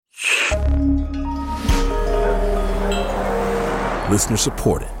Listener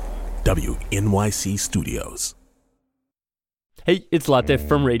supported. WNYC Studios. Hey, it's Latif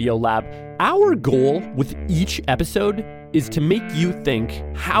from Radiolab. Our goal with each episode is to make you think,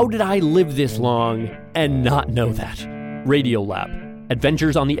 how did I live this long and not know that? Radiolab,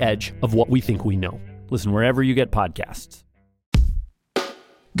 adventures on the edge of what we think we know. Listen wherever you get podcasts.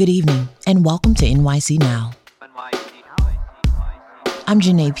 Good evening, and welcome to NYC Now. I'm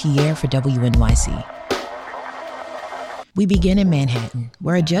Janae Pierre for WNYC. We begin in Manhattan,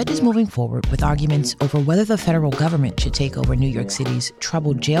 where a judge is moving forward with arguments over whether the federal government should take over New York City's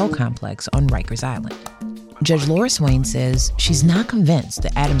troubled jail complex on Rikers Island. Judge Laura Swain says she's not convinced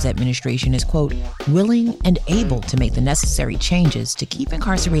the Adams administration is, quote, willing and able to make the necessary changes to keep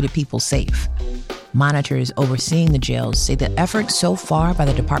incarcerated people safe. Monitors overseeing the jails say the effort so far by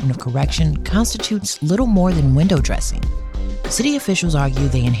the Department of Correction constitutes little more than window dressing. City officials argue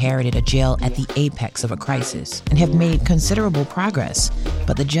they inherited a jail at the apex of a crisis and have made considerable progress,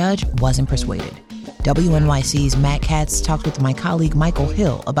 but the judge wasn't persuaded. WNYC's Matt Katz talked with my colleague Michael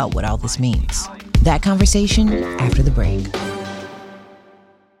Hill about what all this means. That conversation after the break.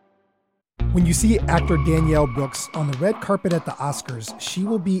 When you see actor Danielle Brooks on the red carpet at the Oscars, she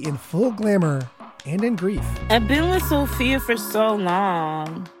will be in full glamour and in grief. I've been with Sophia for so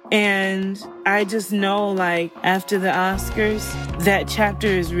long, and I just know, after the Oscars, that chapter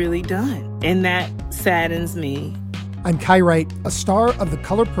is really done, and that saddens me. I'm Kai Wright. A star of The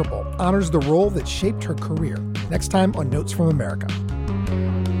Color Purple honors the role that shaped her career. Next time on Notes from America.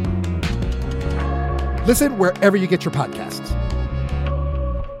 Listen wherever you get your podcasts.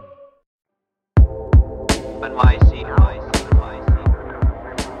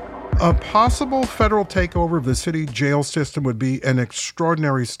 A possible federal takeover of the city jail system would be an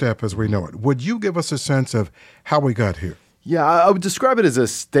extraordinary step as we know it. Would you give us a sense of how we got here? Yeah, I would describe it as a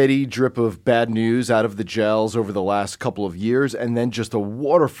steady drip of bad news out of the jails over the last couple of years, and then just a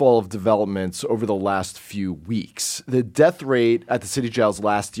waterfall of developments over the last few weeks. The death rate at the city jails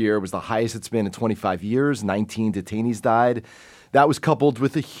last year was the highest it's been in 25 years. 19 detainees died. That was coupled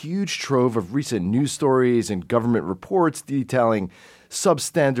with a huge trove of recent news stories and government reports detailing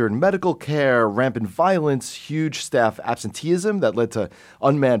substandard medical care, rampant violence, huge staff absenteeism that led to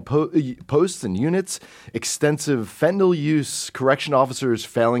unmanned posts and units, extensive fentanyl use, correction officers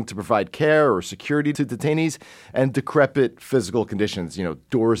failing to provide care or security to detainees, and decrepit physical conditions,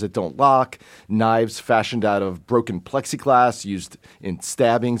 doors that don't lock, knives fashioned out of broken plexiglass used in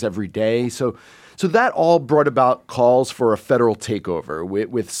stabbings every day. So that all brought about calls for a federal takeover,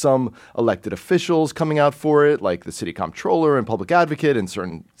 with some elected officials coming out for it, like the city comptroller and public advocate and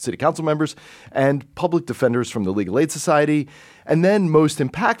certain city council members, and public defenders from the Legal Aid Society. And then, most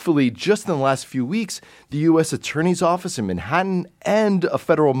impactfully, just in the last few weeks, the U.S. Attorney's Office in Manhattan and a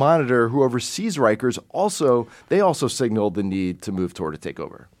federal monitor who oversees Rikers also signaled the need to move toward a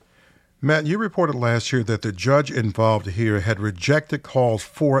takeover. Matt, you reported last year that the judge involved here had rejected calls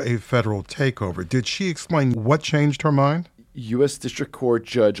for a federal takeover. Did she explain what changed her mind? U.S. District Court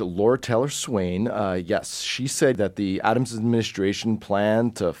Judge Laura Taylor Swain, yes, she said that the Adams administration plan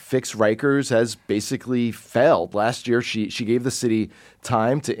to fix Rikers has basically failed. Last year, she gave the city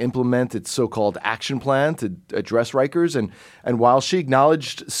time to implement its so-called action plan to address Rikers. And while she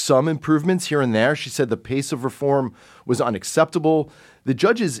acknowledged some improvements here and there, she said the pace of reform was unacceptable. The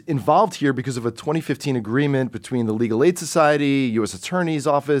judge is involved here because of a 2015 agreement between the Legal Aid Society, U.S. Attorney's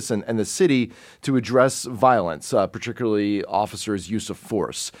Office, and the city to address violence, particularly officers' use of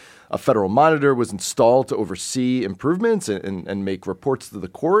force. A federal monitor was installed to oversee improvements and make reports to the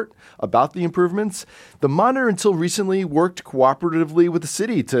court about the improvements. The monitor, until recently, worked cooperatively with the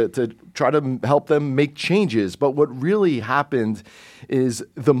city to try to help them make changes. But what really happened is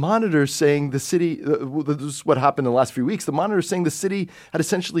the monitor saying the city, this is what happened in the last few weeks, the monitor saying the city had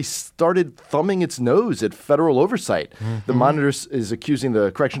essentially started thumbing its nose at federal oversight. Mm-hmm. The monitor is accusing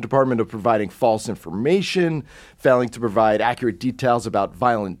the correction department of providing false information, failing to provide accurate details about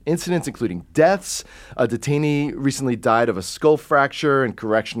violent incidents, including deaths. A detainee recently died of a skull fracture, and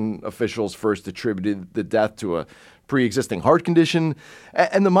correction officials first attributed the death to a pre-existing heart condition.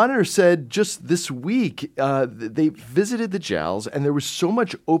 And the monitor said just this week they visited the jails, and there was so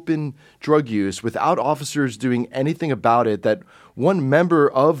much open drug use without officers doing anything about it that one member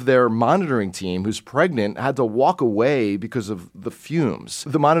of their monitoring team, who's pregnant, had to walk away because of the fumes.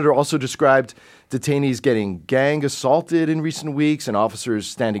 The monitor also described detainees getting gang assaulted in recent weeks and officers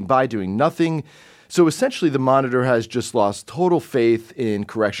standing by doing nothing. So essentially, the Monitor has just lost total faith in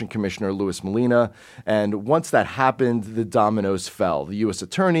Correction Commissioner Louis Molina. And once that happened, the dominoes fell. The U.S.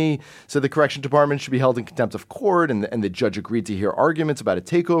 Attorney said the Correction Department should be held in contempt of court, and the judge agreed to hear arguments about a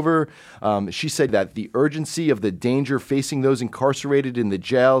takeover. She said that the urgency of the danger facing those incarcerated in the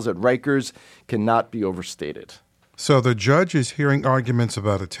jails at Rikers cannot be overstated. So the judge is hearing arguments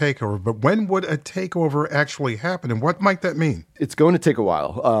about a takeover, but when would a takeover actually happen, and what might that mean? It's going to take a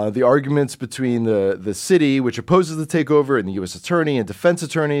while. The arguments between the city, which opposes the takeover, and the U.S. Attorney and defense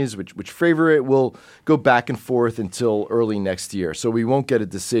attorneys, which favor it, will go back and forth until early next year. So we won't get a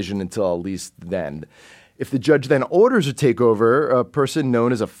decision until at least then. If the judge then orders a takeover, a person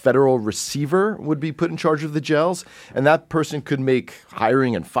known as a federal receiver would be put in charge of the jails, and that person could make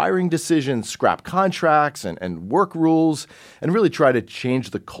hiring and firing decisions, scrap contracts and work rules, and really try to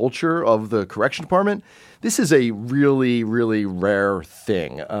change the culture of the correction department. This is a really, really rare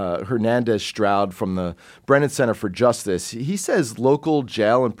thing. Hernandez Stroud from the Brennan Center for Justice, he says local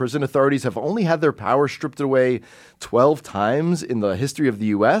jail and prison authorities have only had their power stripped away 12 times in the history of the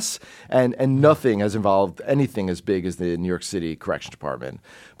U.S., and nothing has involved anything as big as the New York City Correction Department.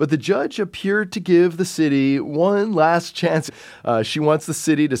 But the judge appeared to give the city one last chance. She wants the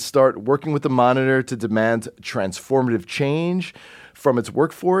city to start working with the Monitor to demand transformative change from its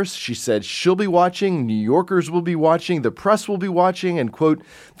workforce. She said she'll be watching, New Yorkers will be watching, the press will be watching, and, quote,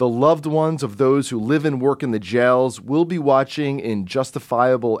 the loved ones of those who live and work in the jails will be watching in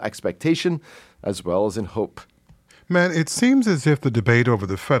justifiable expectation as well as in hope. Man, it seems as if the debate over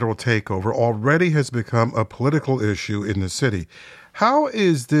the federal takeover already has become a political issue in the city. How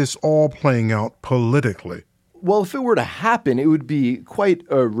is this all playing out politically? Well, if it were to happen, it would be quite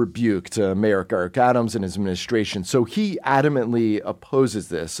a rebuke to Mayor Eric Adams and his administration. So he adamantly opposes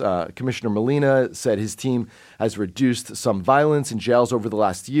this. Commissioner Molina said his team has reduced some violence in jails over the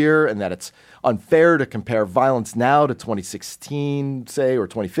last year, and that it's unfair to compare violence now to 2016, say, or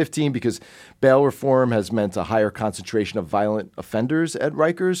 2015, because bail reform has meant a higher concentration of violent offenders at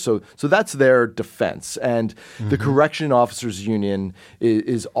Rikers. So that's their defense. And the Correction Officers Union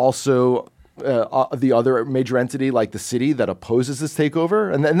is also the other major entity like the city that opposes this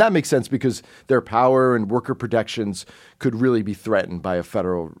takeover. And that makes sense because their power and worker protections could really be threatened by a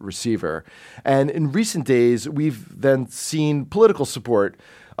federal receiver. And in recent days, we've then seen political support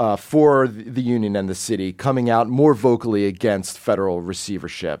for the union and the city coming out more vocally against federal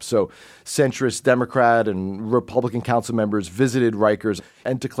receivership. So centrist Democrat and Republican council members visited Rikers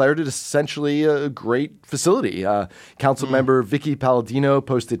and declared it essentially a great facility. Council member Vicky Palladino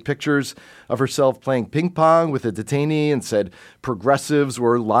posted pictures of herself playing ping pong with a detainee and said progressives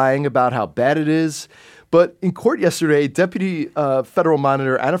were lying about how bad it is. But in court yesterday, Deputy Federal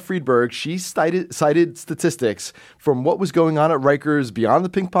Monitor Anna Friedberg, she cited statistics from what was going on at Rikers beyond the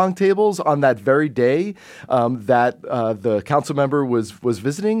ping pong tables on that very day that the council member was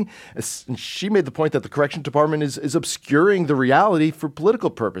visiting. And she made the point that the correction department is obscuring the reality for political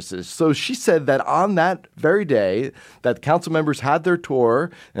purposes. So she said that on that very day that council members had their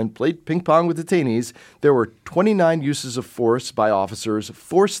tour and played ping pong with detainees, there were 29 uses of force by officers,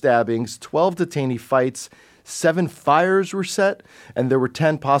 4 stabbings, 12 detainee fights, 7 fires were set, and there were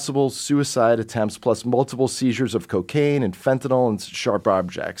 10 possible suicide attempts, plus multiple seizures of cocaine and fentanyl and sharp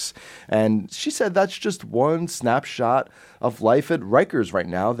objects. And she said that's just one snapshot of life at Rikers right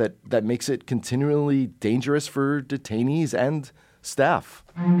now that makes it continually dangerous for detainees and staff.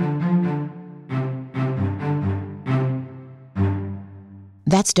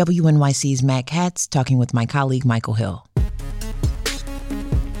 That's WNYC's Matt Katz talking with my colleague Michael Hill.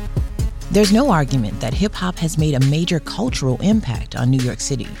 There's no argument that hip-hop has made a major cultural impact on New York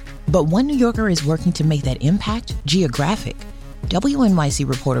City. But one New Yorker is working to make that impact geographic. WNYC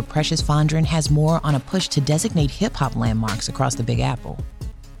reporter Precious Fondren has more on a push to designate hip-hop landmarks across the Big Apple.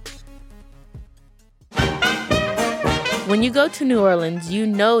 When you go to New Orleans, you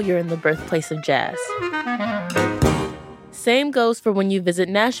know you're in the birthplace of jazz. Same goes for when you visit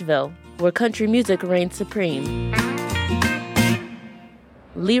Nashville, where country music reigns supreme.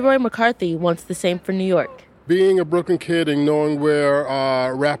 Leroy McCarthy wants the same for New York. Being a Brooklyn kid and knowing where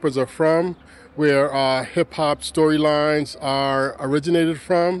rappers are from, where hip-hop storylines are originated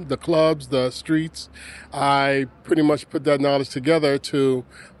from, the clubs, the streets, I pretty much put that knowledge together to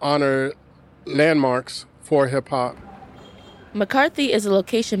honor landmarks for hip-hop. McCarthy is a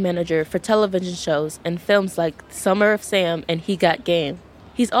location manager for television shows and films like Summer of Sam and He Got Game.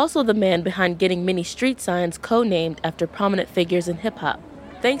 He's also the man behind getting many street signs co-named after prominent figures in hip-hop.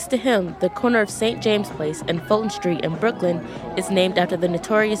 Thanks to him, the corner of St. James Place and Fulton Street in Brooklyn is named after the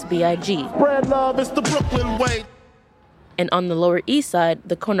notorious B.I.G. Spread love, it's the Brooklyn way. And on the Lower East Side,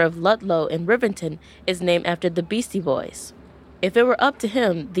 the corner of Ludlow and Rivington is named after the Beastie Boys. If it were up to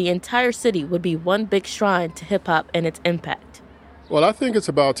him, the entire city would be one big shrine to hip-hop and its impact. Well, I think it's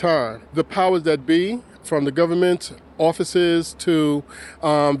about time. The powers that be, from the government offices to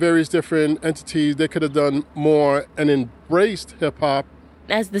various different entities, they could have done more and embraced hip-hop.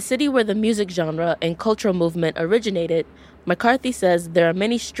 As the city where the music genre and cultural movement originated, McCarthy says there are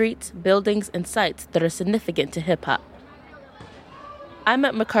many streets, buildings, and sites that are significant to hip-hop. I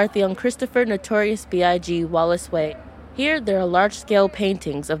met McCarthy on Christopher Notorious B.I.G. Wallace Way. Here, there are large-scale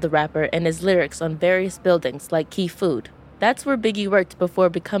paintings of the rapper and his lyrics on various buildings like Key Food. That's where Biggie worked before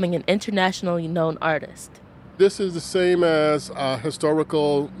becoming an internationally known artist. This is the same as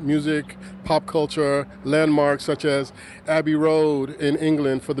historical music, pop culture landmarks such as Abbey Road in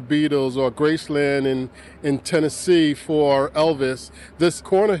England for the Beatles or Graceland in Tennessee for Elvis. This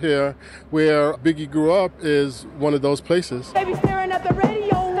corner here where Biggie grew up is one of those places. They be staring at the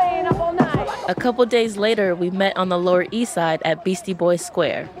radio, staying up all night. A couple days later, we met on the Lower East Side at Beastie Boys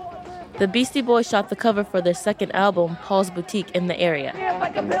Square. The Beastie Boys shot the cover for their second album, Paul's Boutique, in the area.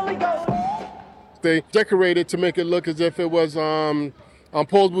 They decorated to make it look as if it was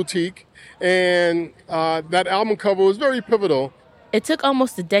Paul's Boutique, and that album cover was very pivotal. It took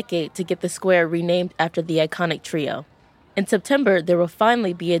almost a decade to get the square renamed after the iconic trio. In September, there will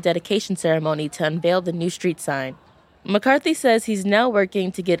finally be a dedication ceremony to unveil the new street sign. McCarthy says he's now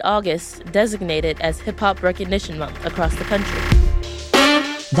working to get August designated as Hip Hop Recognition Month across the country.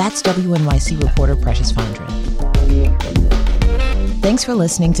 That's WNYC reporter Precious Fondren. Thanks for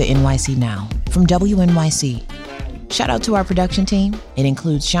listening to NYC Now from WNYC. Shout out to our production team. It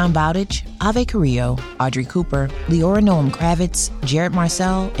includes Sean Bowditch, Ave Carrillo, Audrey Cooper, Leora Noam Kravitz, Jared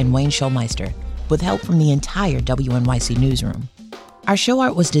Marcel, and Wayne Schulmeister, with help from the entire WNYC newsroom. Our show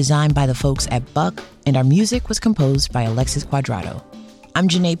art was designed by the folks at Buck, and our music was composed by Alexis Quadrado. I'm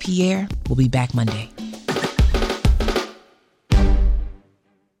Janae Pierre. We'll be back Monday.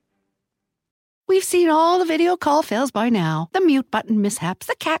 We've seen all the video call fails by now. The mute button mishaps,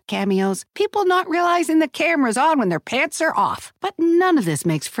 the cat cameos, people not realizing the camera's on when their pants are off. But none of this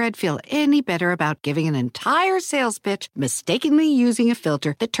makes Fred feel any better about giving an entire sales pitch, mistakenly using a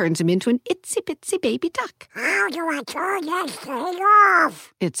filter that turns him into an itsy-bitsy baby duck. How do I turn this thing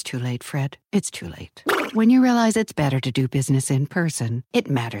off? It's too late, Fred. It's too late. When you realize it's better to do business in person, it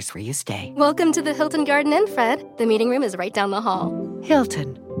matters where you stay. Welcome to the Hilton Garden Inn, Fred. The meeting room is right down the hall.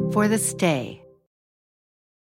 Hilton, for the stay.